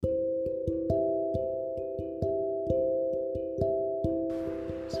So,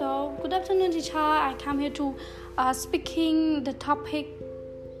 good afternoon, teacher. I come here to speaking the topic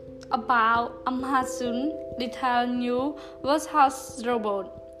about Amazon Little New Warehouse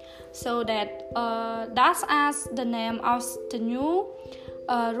Robot. So that's as the name of the new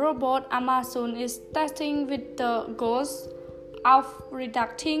robot. Amazon is testing with the goals of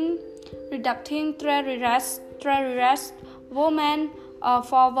reducing terrorist women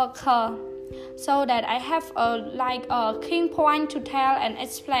for worker. So that I have a key point to tell and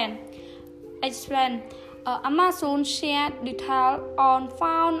explain. Amazon shared detail on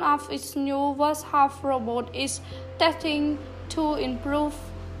found of its new warehouse robot is testing to improve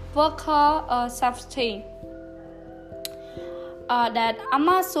worker safety. That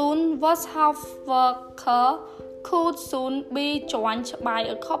Amazon warehouse worker could soon be joined by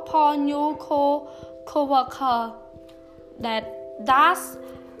a couple new co-worker. Thus,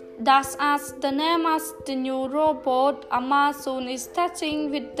 as the name of the new robot, Amazon is testing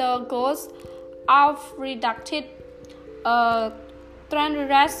with the goals of reducing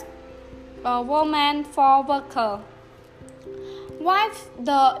terrorist women for worker. With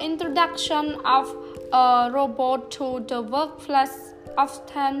the introduction of a robot to the workplace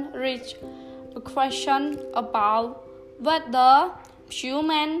often reach a question about whether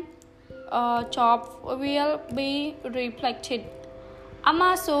human jobs will be replaced.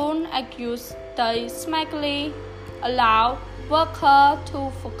 Amazon argues they smartly allow workers to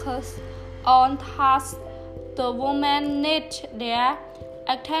focus on tasks the women need their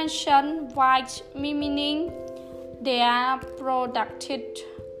attention while meaning they are productive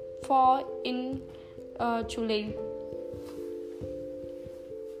for July.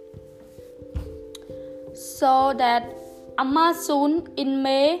 So that Amazon in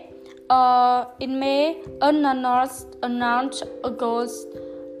May announced a goal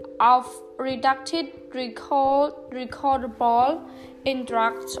of reducing recordable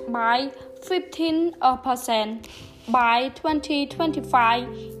injuries by 15% by 2025.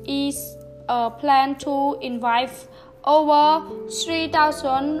 Is planned to invite over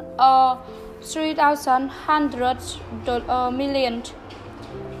 3,100 million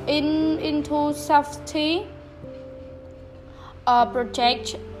into safety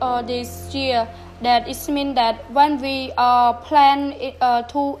project this year. That is mean that when we plan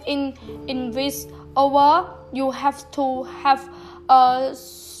to invest over, you have to have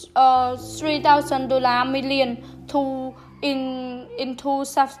 $3,000 million to into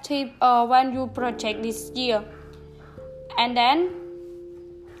safety when you project this year. And then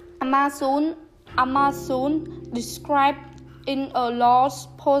Amazon described in a blog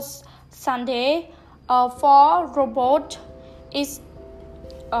post Sunday for robot is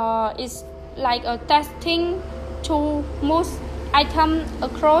like a testing to move items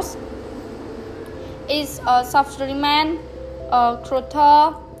across is a supplement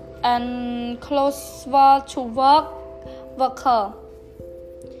closer and closer to worker.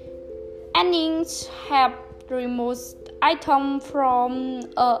 Annings have removed items from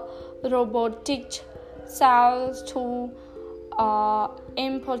a robotic cell to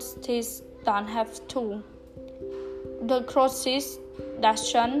impulses don't have to. The process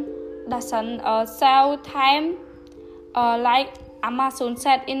doesn't sell time like Amazon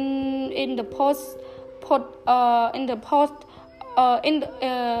said in the post.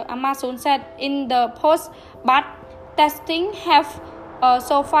 Amazon said in the post, but testing have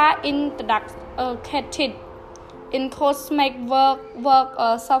so far indicated in cosmetic work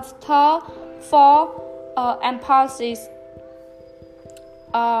software for impulses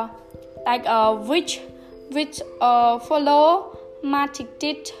which follow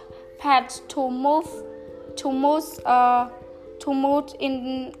marketed paths to move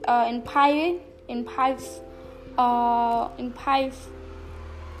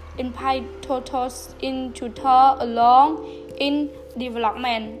in pipe totals in tutor along in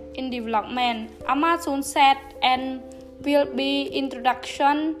development. Amazon said and will be introduced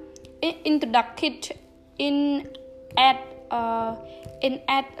in at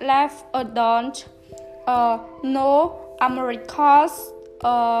left adult no America's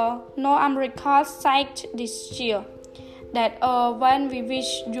site this year. That when we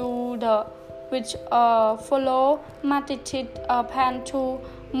wish you the which follow marketed plan to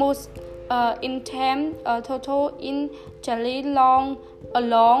move in time total in jelly long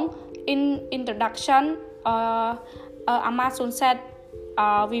along in introduction. Amazon said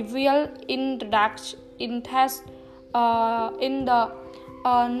we will introduce in test in the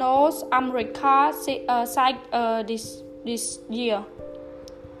North America site this year.